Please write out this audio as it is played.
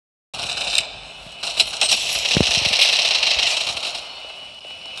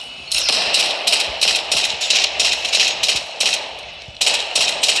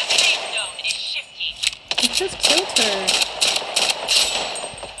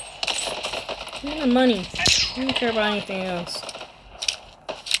Give me the money. I don't care about anything else.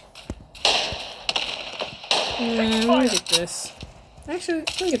 Man, let me get this. Actually,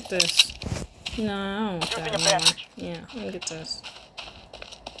 let me get this. No, I don't want that anymore. Yeah, let me get this.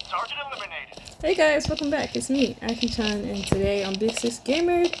 Target eliminated. Hey guys, welcome back. It's me, Aki-chan, and today on Big Sis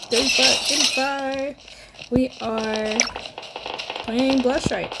Gamer 3585, we are playing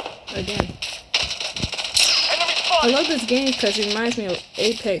Bloodstrike again. I love this game because it reminds me of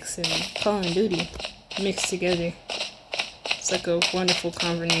Apex and Call of Duty mixed together. It's like a wonderful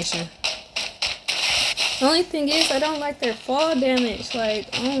combination. The only thing is, I don't like their fall damage. Like,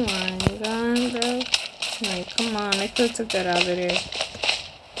 oh my god, bro. Like, come on, they could have took that out of there.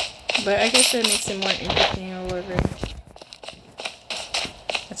 But I guess that makes it more interesting or whatever.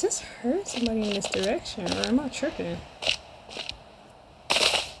 I just heard somebody in this direction, or am I tripping?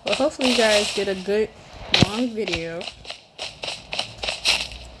 Well, hopefully you guys get a good long video.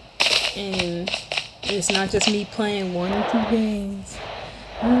 And it's not just me playing 1 or 2 games.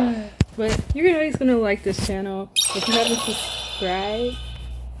 But you're guys gonna like this channel. If you haven't subscribed.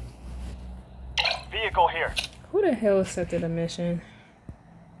 Vehicle here. Who the hell accepted a mission?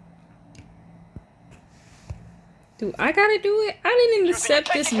 Do I gotta do it? I didn't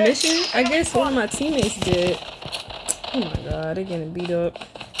accept this mission. I guess one of my teammates did. Oh my god, they're getting beat up.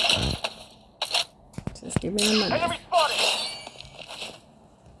 Just give me the money. Enemy spotted.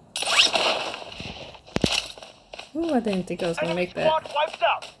 Ooh, I didn't think I was gonna make that. Squad wiped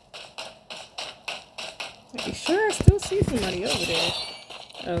out. Are you sure? I still see somebody over there.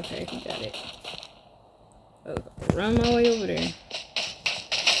 Okay, he got it. Oh, run my way over there.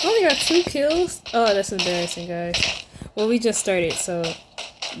 I only got 2 kills. Oh, that's embarrassing, guys. Well, we just started, so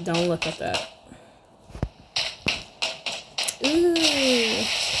don't look at that. Ooh,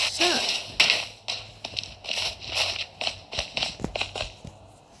 shot.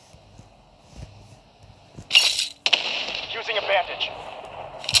 Using a bandage.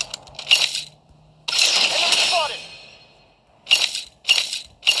 Enemy spotted.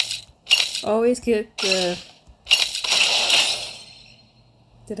 Always get the...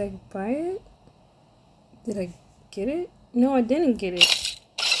 Did I buy it? Did I get it? No, I didn't get it.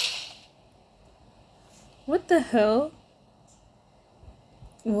 What the hell?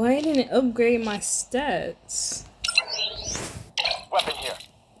 Why didn't it upgrade my stats? Weapon here.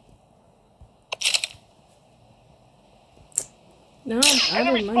 No, I'm out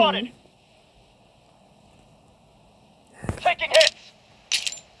Enemy of spotted. money. Taking hits.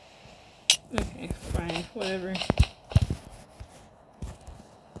 Okay, fine, whatever.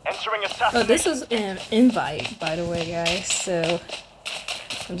 Entering assassination. Oh, this is an invite, by the way, guys, so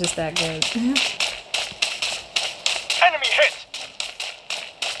I'm just that good. Enemy hit.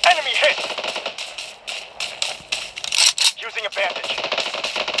 Enemy hit. Using a bandage.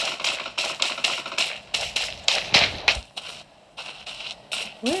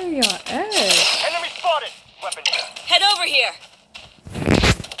 Where are y'all at? Enemy spotted. Weapon here. Head over here.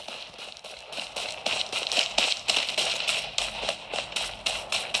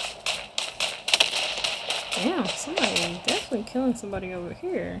 Damn, somebody definitely killing somebody over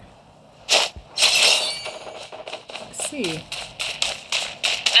here. Let's see.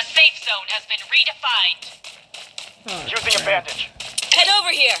 The safe zone has been redefined. Oh, Using a crap. bandage. Head over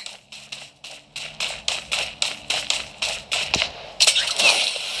here.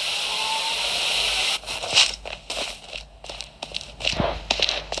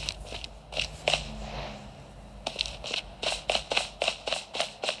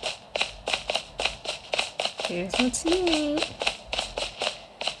 Here's my teammate.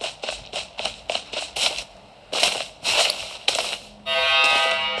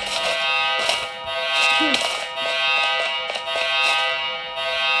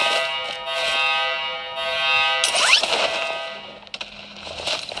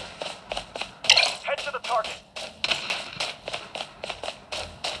 Head to the target.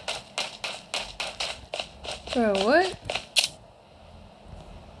 Bro, what?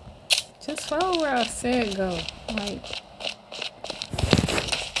 Just follow where I said go. Like,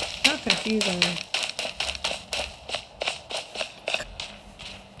 how confusing me.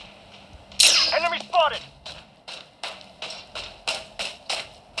 Enemy spotted. Enemy spotted.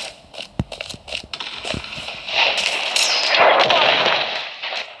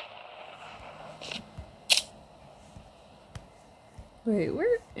 Wait,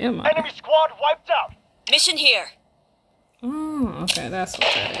 where am I? Enemy squad wiped out. Mission here. Oh, okay, that's what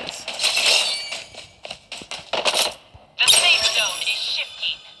that is. The safe zone is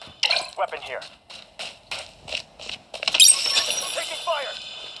shifting. Weapon here. Taking fire.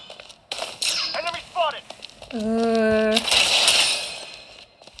 Enemy spotted.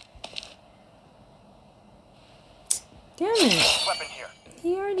 Damn it. Weapon here.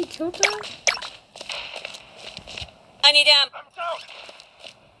 He already killed her? I need ammo. I'm down.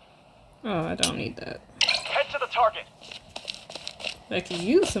 Oh, I don't need that. Head to the target. I could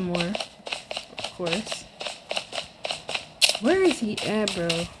use some more. Of course. Where is he at, bro?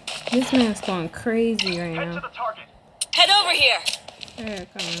 This man's going crazy right Head to now. the target. Head over here. Yeah,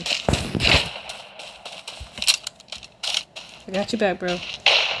 come on. I got your back, bro.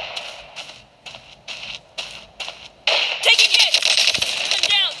 Taking hit. I'm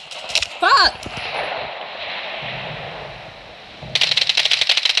down. Fuck!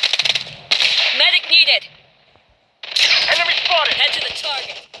 Medic needed. Enemy spotted. Head to the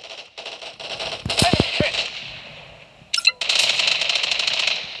target. Enemy hit.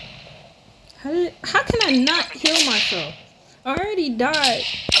 How can I not heal myself? I already died.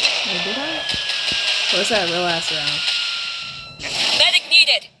 Wait, did I? What's that real last round? Medic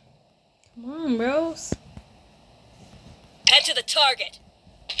needed. Come on, bros. Head to the target.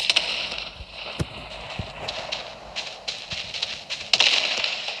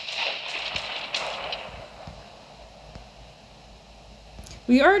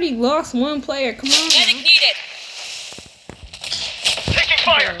 We already lost one player. Come on. Medic needed. Taking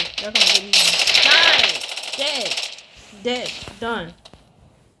fire. Y'all gonna get me. Die. Dead. Dead. Done.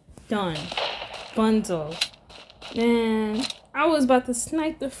 Done. Bunzo. Man, I was about to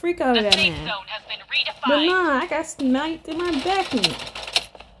snipe the freak out of The that safe man. zone has been But redefined. nah, I got sniped in my back end.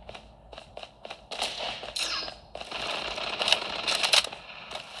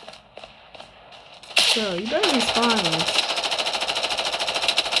 So, you better respond this.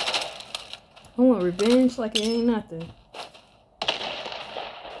 I want revenge like it ain't nothing.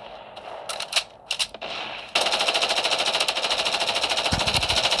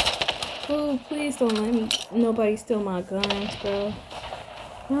 Oh, please don't let me, nobody steal my guns, bro.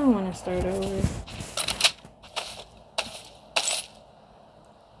 I don't want to start over.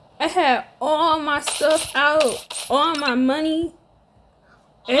 I had all my stuff out, all my money,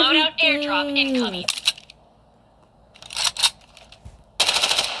 Loadout everything. airdrop incoming.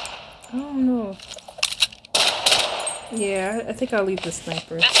 I don't know. Yeah, I think I'll leave the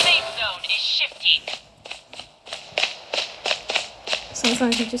sniper. The safe zone is shifting.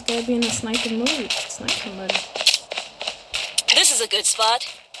 Sometimes you just gotta be in a sniping mood to snipe somebody. This is a good spot.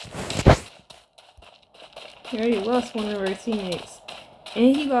 He already lost one of our teammates.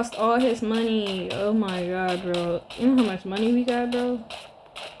 And he lost all his money. Oh my god, bro. You know how much money we got, bro?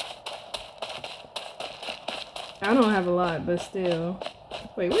 I don't have a lot, but still.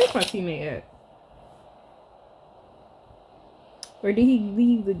 Wait, where's my teammate at? Or did he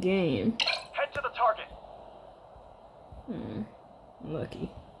leave the game? Head to the target. Lucky.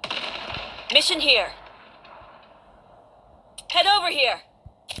 Mission here. Head over here.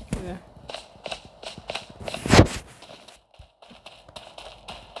 Yeah.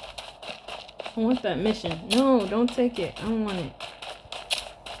 I want that mission. No, don't take it. I don't want it.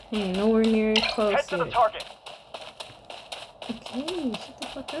 He ain't nowhere near close Head to the yet. target. Okay, shut the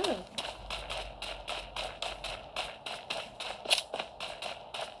fuck up.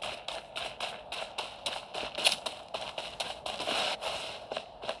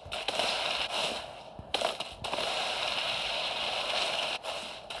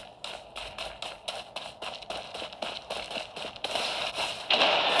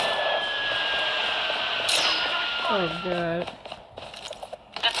 Oh god.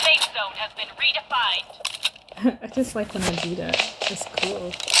 The safe zone has been redefined. I just like when I do that. It's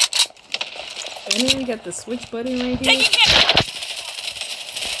cool. And then we got the switch button right here. Taking hit.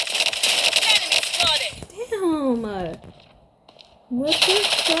 Enemy spotted. Damn! What the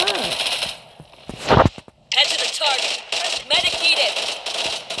fuck? Head to the target. Medic needed.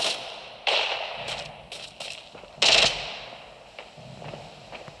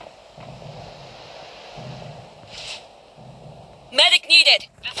 Medic needed.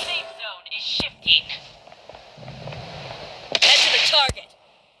 The safe zone is shifting. Head to the target.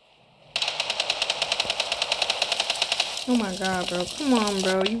 Oh my god, bro. Come on,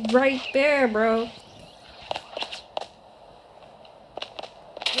 bro. You right there, bro.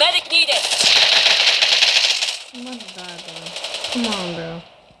 Medic needed. Oh my god, bro. Come on, bro.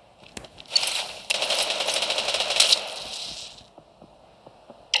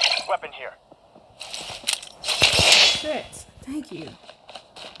 Weapon here. Shit. Thank you.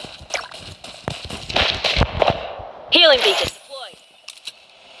 Healing beacon deployed.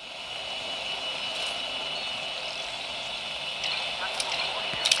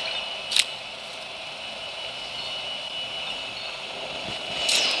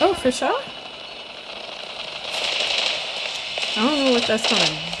 Oh, for sure? I don't know what that's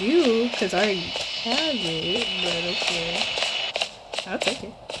gonna do, because I have it, but okay. I'll take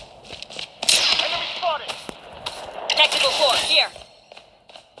it. Enemy spotted. Tactical core, here.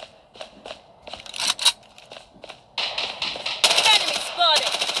 Enemy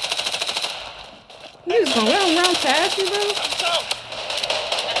spotted. You just gonna let him run past you, bro? I'm down.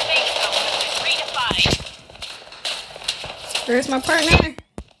 The safe zone has been redefined. Where's my partner?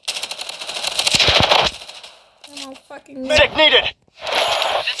 Come on, fucking Medic needed. The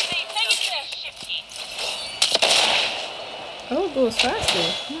safe zone is shifting. Oh, it goes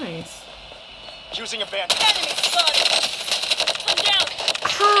faster. Nice. Using a bandage. Enemy spotted. I'm down.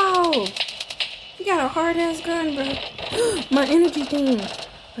 How? You got a hard ass gun, bro. My energy thing.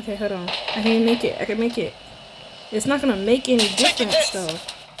 Okay, hold on. I can make it. I can make it. It's not gonna make any difference though.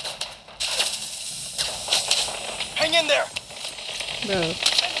 Hang in there. Bro.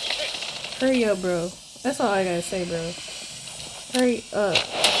 Hurry up, bro. That's all I gotta say, bro. Hurry up.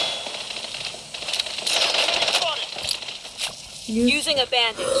 Using a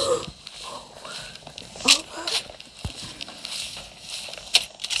bandage. Oh, fuck.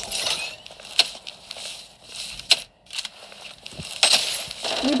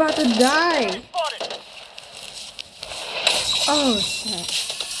 We about to die. Spotted. Oh, shit.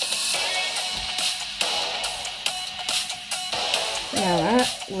 Now that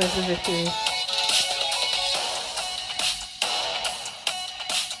was a victory.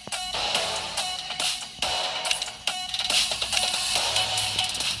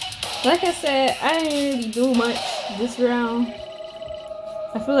 Like I said, I didn't really do much this round.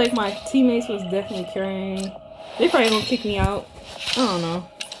 I feel like my teammates was definitely carrying. They probably gonna kick me out. I don't know.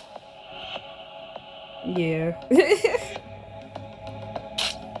 Yeah.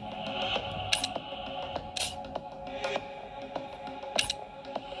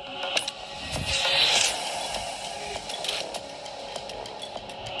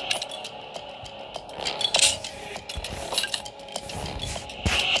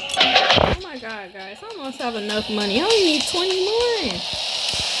 Oh my god, guys. I almost have enough money. I only need 20 more.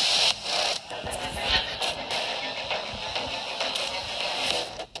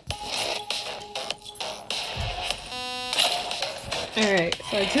 Alright,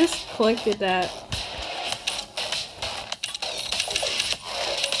 so I just collected that.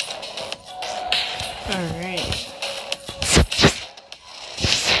 Alright.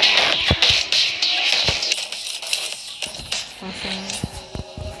 Awesome.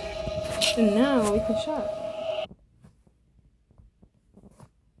 And now we can shop.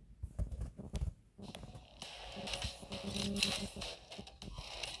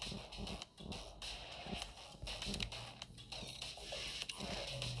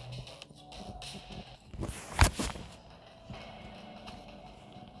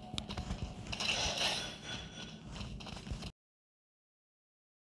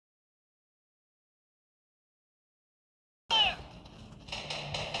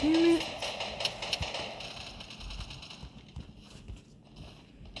 Damn it.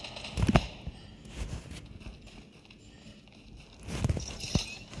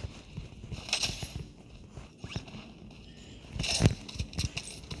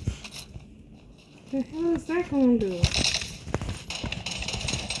 What the hell is that gonna do?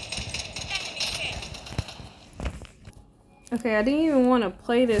 Okay, I didn't even want to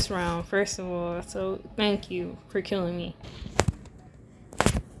play this round, first of all, so thank you for killing me.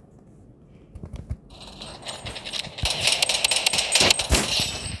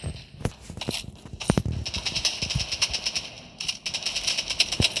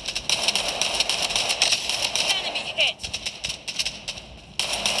 Enemy hit.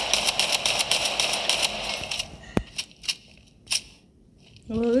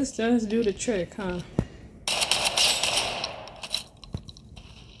 Well, this does do the trick, huh?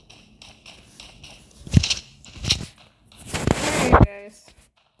 Alright, guys.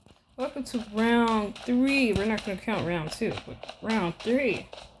 Welcome to round 3. We're not going to count round 2, but round 3.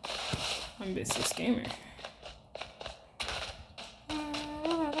 I'm Business Gamer.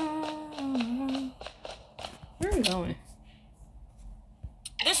 Where are we going?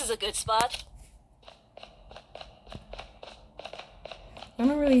 This is a good spot. I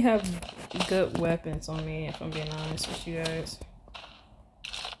don't really have good weapons on me, if I'm being honest with you guys.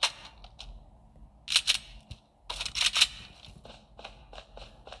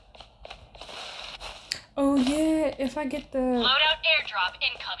 Oh yeah, if I get the... Loadout airdrop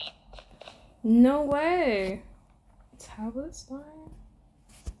incoming. No way. Tablet slime?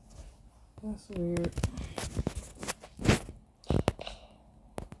 That's weird.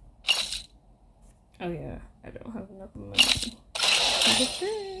 Oh yeah, I don't have enough money. Look at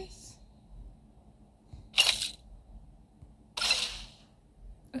this.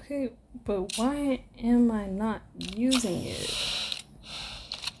 Okay, but why am I not using it?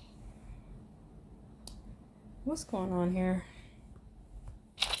 What's going on here?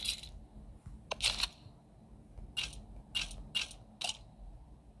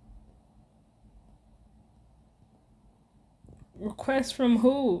 Request from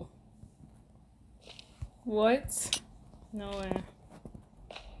who? What? No way.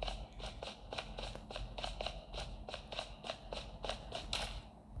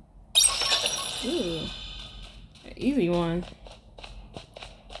 Ooh, an easy one.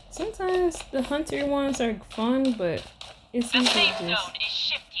 Sometimes the hunter ones are fun, but it's The easy safe to zone just is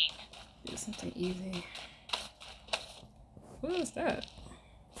shifting. do something easy. What is that?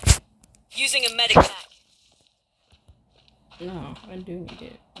 Using a medic pack. No, I do need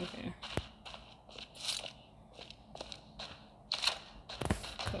it. Okay.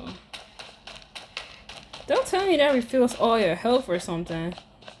 Cool. Don't tell me that refills all your health or something.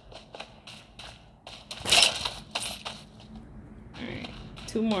 Alright,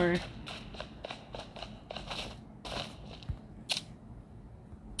 2 more.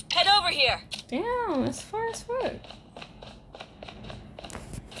 Head over here. Damn, that's far as fuck.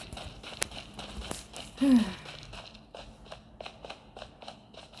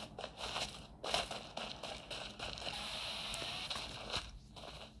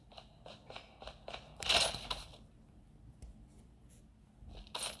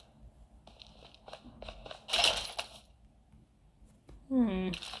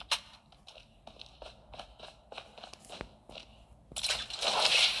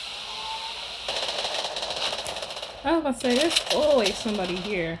 I was about to say, there's always somebody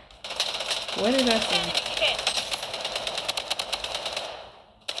here. What did I say?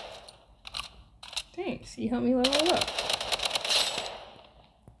 Thanks, you helped me level up.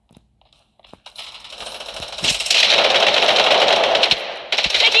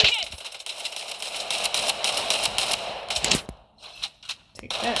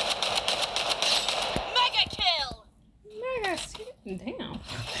 Take that. Mega kill. Damn.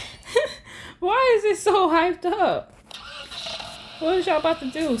 Why is it so hyped up? What was y'all about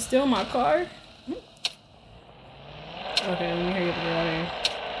to do? Steal my car? Okay, let me hurry up and get out of here.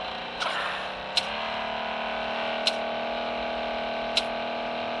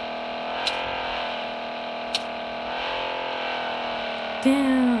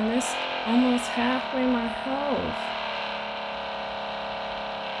 Damn, that's almost halfway my health.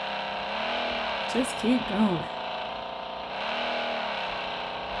 Just keep going.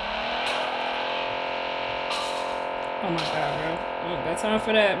 Oh my god, bro. I don't got time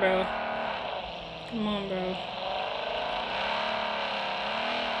for that, bro. Come on, bro.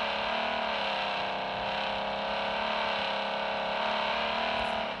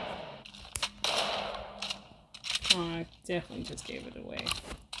 Oh, I definitely just gave it away.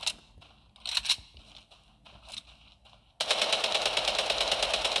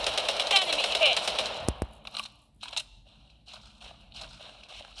 Enemy hit.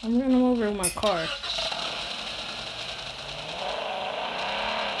 I'm running him over with my car.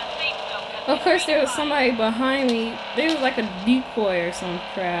 Of course, there was somebody behind me. There was like a decoy or some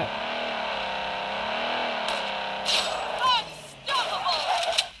crap.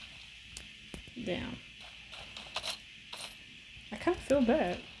 Unstoppable. Damn. I kind of feel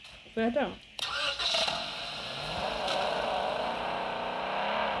bad, but I don't.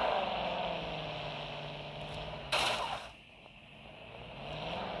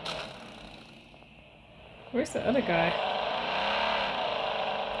 Where's the other guy?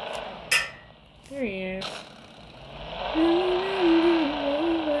 There he is.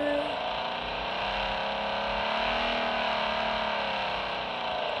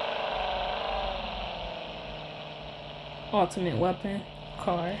 Ultimate weapon,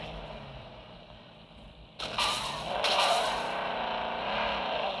 car.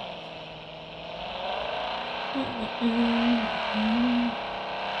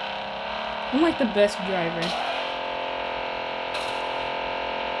 I'm like the best driver.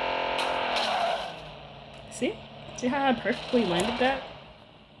 See? See how I perfectly landed that?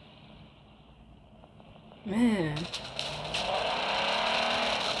 Man.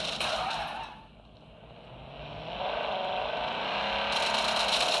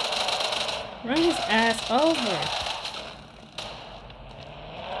 Run his ass over.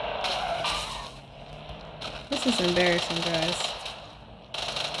 This is embarrassing, guys.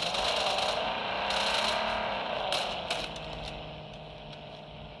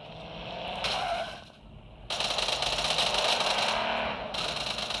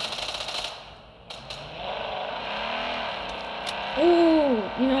 Ooh,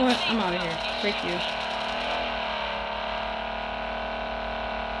 you know what? I'm out of here. Freak you.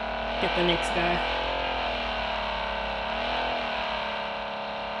 Get the next guy.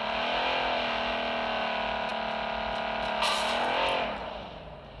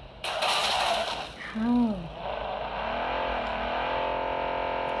 How?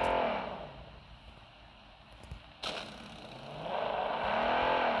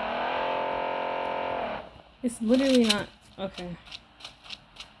 It's literally not okay.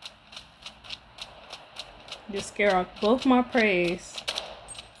 Just scare off both my praise.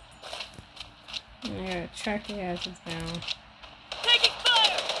 And I gotta track the asses down. Taking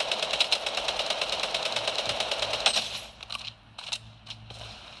fire!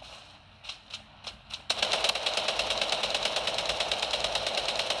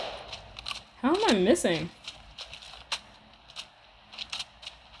 How am I missing?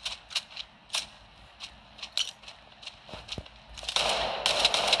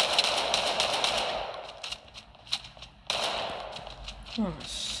 Oh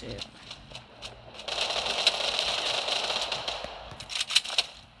shit.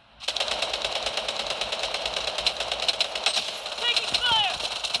 Taking fire!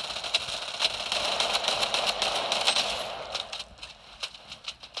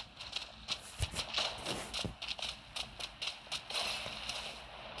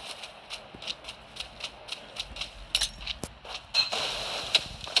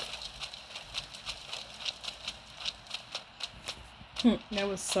 That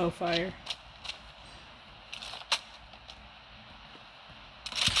was so fire.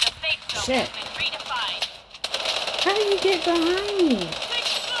 The safe zone Shit. has been redefined. How did he get behind me?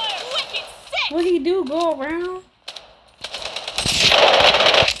 Taking fire! Wicked sick! What he do? Go around?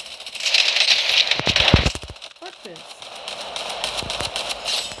 Fuck this.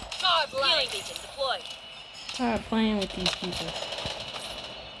 Healing beacon deployed. Tired playing with these people.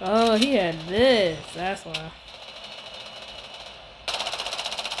 Oh, he had this. That's why.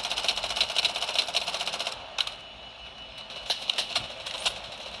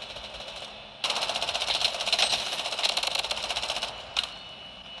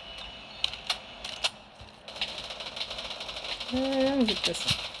 Let me get this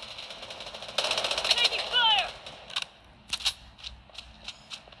one. Taking fire!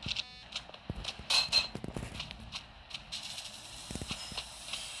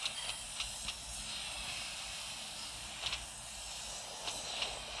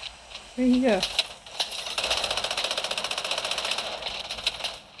 Where'd he go?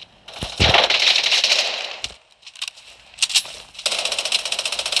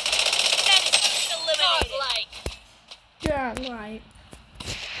 Eliminated. Godlike.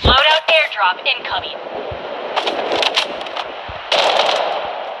 Loadout airdrop incoming.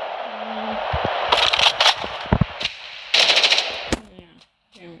 Yeah.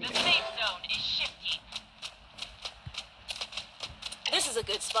 There we The go. safe zone is shifting. This is a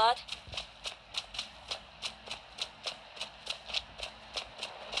good spot.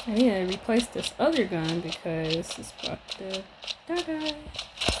 I need to replace this other gun because it's about to die.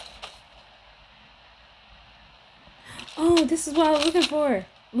 Oh, this is what I was looking for.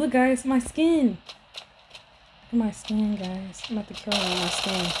 Look, guys, my skin. Look at my skin, guys. I'm about to kill him with my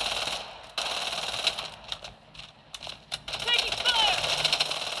skin. Taking fire!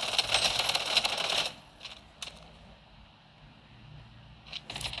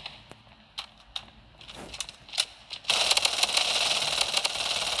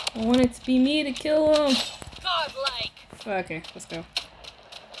 I want it to be me to kill him. Godlike. Okay, let's go.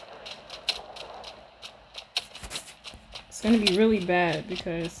 It's gonna be really bad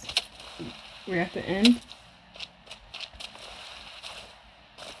because we're at the end.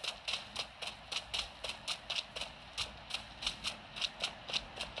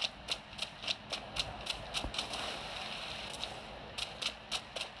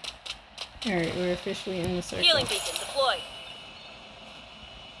 Alright, we're officially in the circle. Healing beacon deployed.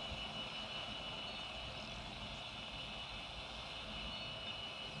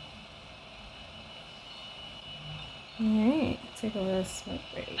 Alright, take a little smoke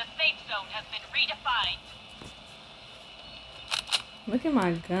break. The safe zone has been redefined. Look at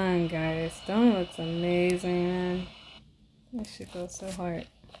my gun, guys. Don't it look amazing, man? That shit goes so hard.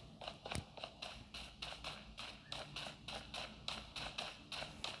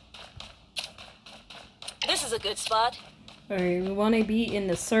 This is a good spot. Alright, we want to be in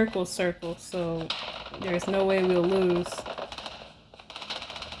the circle, so there's no way we'll lose.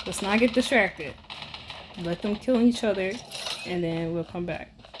 Let's not get distracted. Let them kill each other, and then we'll come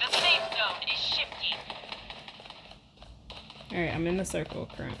back. The safe zone is shifting. Alright, I'm in the circle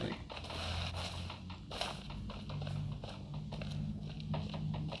currently.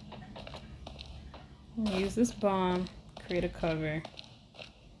 I'll use this bomb, create a cover.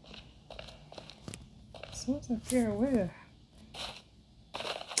 So what's up here? Where? I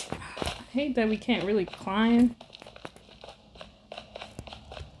hate that we can't really climb. I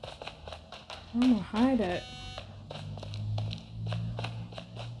don't know hide at.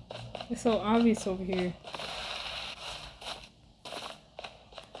 It's so obvious over here.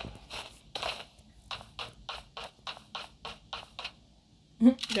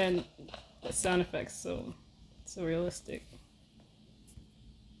 Then the sound effects so realistic.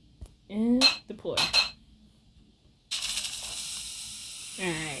 And deploy.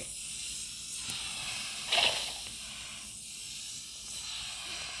 Alright.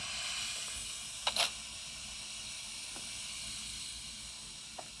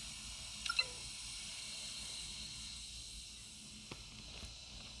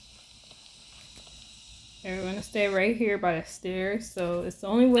 We're gonna stay right here by the stairs, so it's the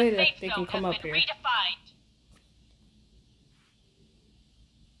only way that they can come up here. Redefined.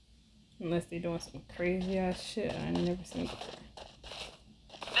 Unless they're doing some crazy ass shit I never seen before.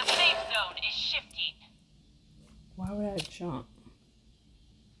 The safe zone is shifting. Why would I jump?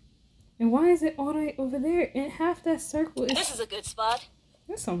 And why is it all the way over there? And half that circle is... This is a good spot.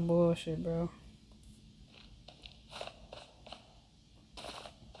 That's some bullshit, bro.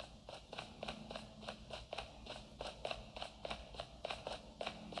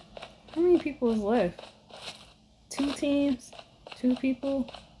 How many people is left? 2 teams? 2 people?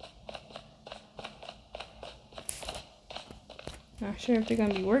 Not sure if they're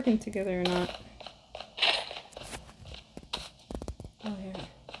gonna be working together or not. Oh yeah.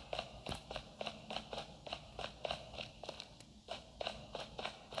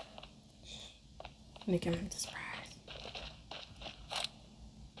 Make him surprised.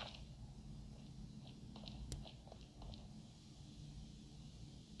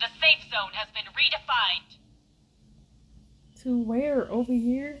 The safe zone has been redefined. To where? Over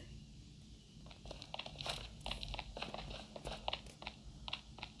here?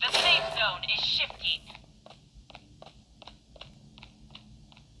 The safe zone is shifting.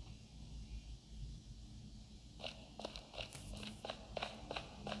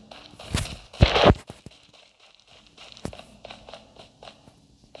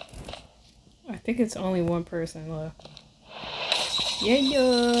 I think it's only one person left.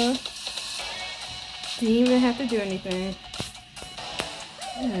 Yeah. Didn't even have to do anything.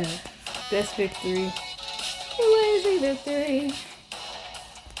 Yeah. Best victory. Lazy victory.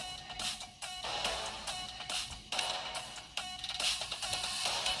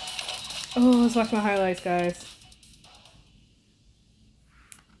 Oh, let's watch my highlights, guys.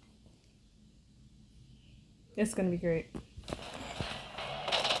 It's gonna be great.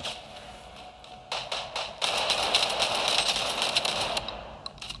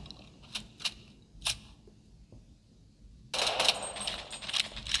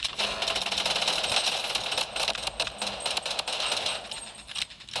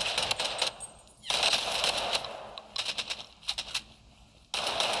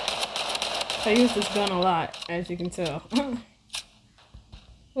 I use this gun a lot, as you can tell.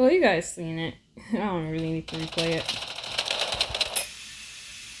 Well, you guys seen it. I don't really need to replay it.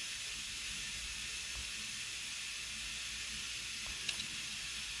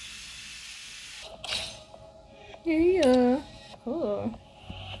 Yeah. Cool.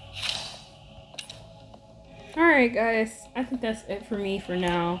 Alright, guys. I think that's it for me for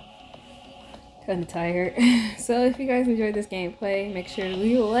now. Kinda tired. So if you guys enjoyed this gameplay, make sure to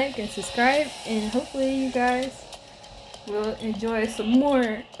leave a like and subscribe, and hopefully you guys will enjoy some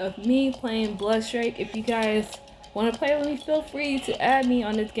more of me playing Bloodstrike. If you guys want to play with me, feel free to add me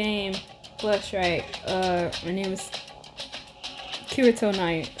on this game, Bloodstrike. My name is Kirito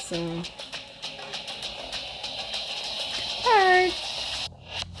Knight, so